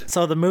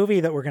So the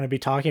movie that we're going to be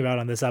talking about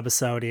on this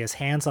episode is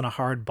Hands on a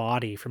Hard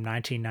Body from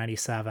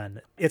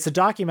 1997. It's a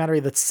documentary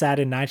that's set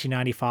in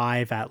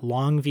 1995 at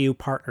Longview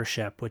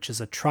Partnership, which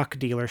is a truck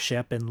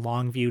dealership in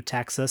Longview,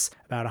 Texas,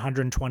 about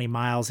 120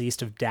 miles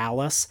east of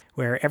Dallas,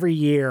 where every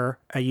year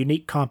a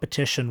unique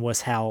competition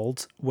was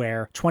held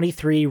where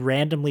 23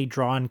 randomly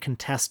drawn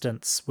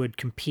contestants would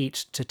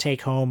compete to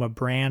take home a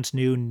brand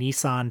new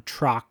Nissan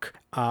truck.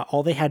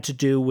 All they had to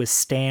do was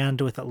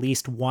stand with at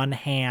least one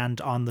hand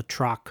on the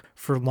truck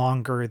for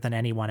longer than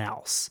anyone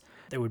else.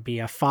 There would be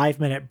a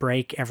 5-minute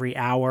break every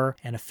hour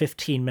and a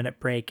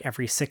 15-minute break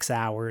every 6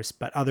 hours,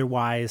 but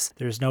otherwise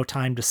there's no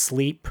time to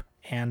sleep.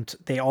 And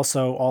they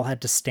also all had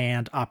to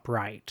stand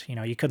upright. You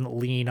know, you couldn't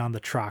lean on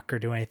the truck or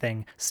do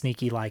anything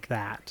sneaky like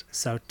that.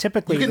 So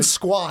typically... You can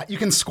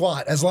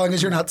squat as long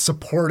as you're not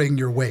supporting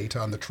your weight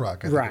on the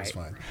truck. I think it's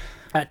fine.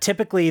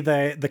 Typically,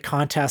 the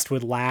contest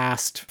would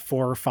last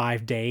 4 or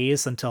 5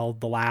 days until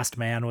the last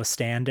man was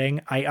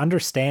standing. I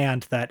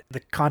understand that the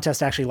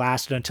contest actually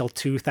lasted until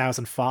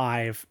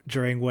 2005,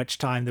 during which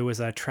time there was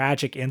a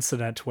tragic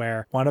incident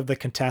where one of the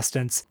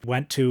contestants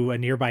went to a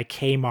nearby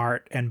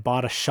Kmart and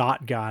bought a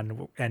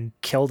shotgun and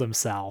killed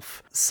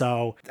himself.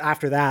 So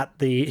after that,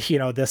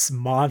 this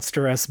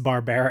monstrous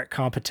barbaric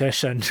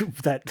competition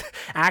that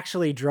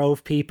actually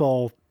drove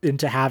people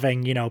into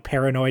having,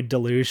 paranoid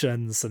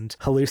delusions and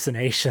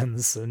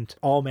hallucinations and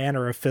all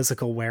manner of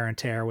physical wear and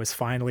tear was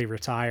finally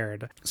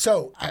retired.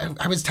 So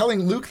I was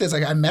telling Luke this,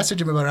 I messaged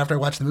him about it after I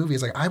watched the movie.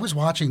 It's like, I was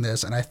watching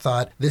this and I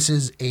thought this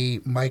is a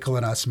Michael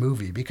and Us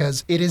movie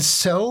because it is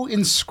so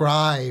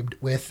inscribed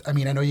with, I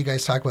know you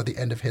guys talk about the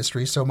end of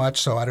history so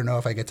much, so I don't know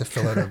if I get to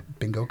fill out a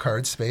bingo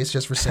card space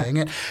just for saying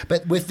it,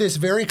 but with this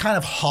very kind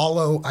of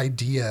hollow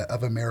idea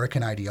of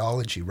American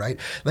ideology, right?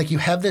 Like you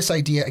have this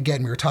idea,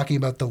 again, we were talking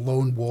about the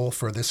lone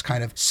wolf or this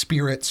kind of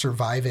spirit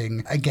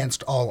surviving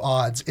against all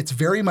odds. It's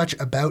very much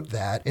about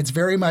that. It's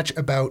very much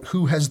about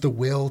who has the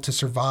will to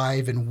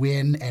survive and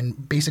win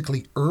and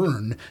basically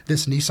earn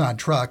this Nissan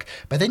truck.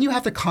 But then you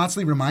have to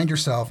constantly remind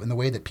yourself in the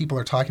way that people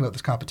are talking about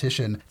this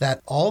competition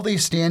that all they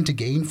stand to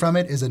gain from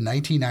it is a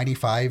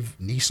 1995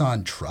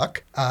 Nissan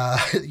truck.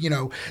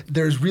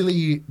 There's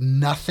really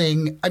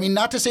nothing.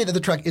 Not to say that the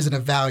truck isn't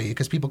of value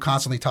because people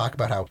constantly talk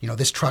about how,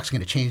 this truck's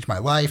going to change my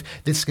life.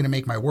 This is going to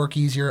make my work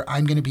easier.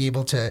 I'm going to be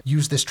able to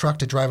use this truck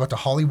to drive out to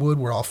Hollywood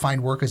where I'll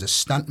find work as a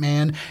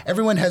stuntman.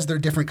 Everyone has their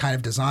different kind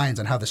of designs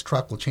on how this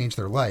truck will change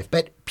their life.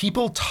 But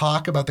people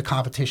talk about the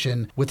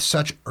competition with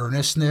such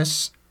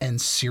earnestness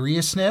and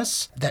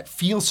seriousness that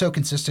feels so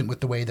consistent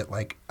with the way that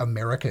like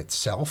America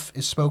itself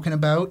is spoken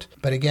about.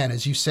 But again,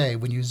 as you say,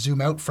 when you zoom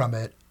out from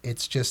it,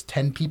 it's just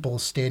 10 people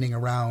standing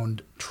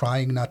around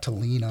trying not to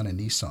lean on a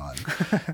Nissan.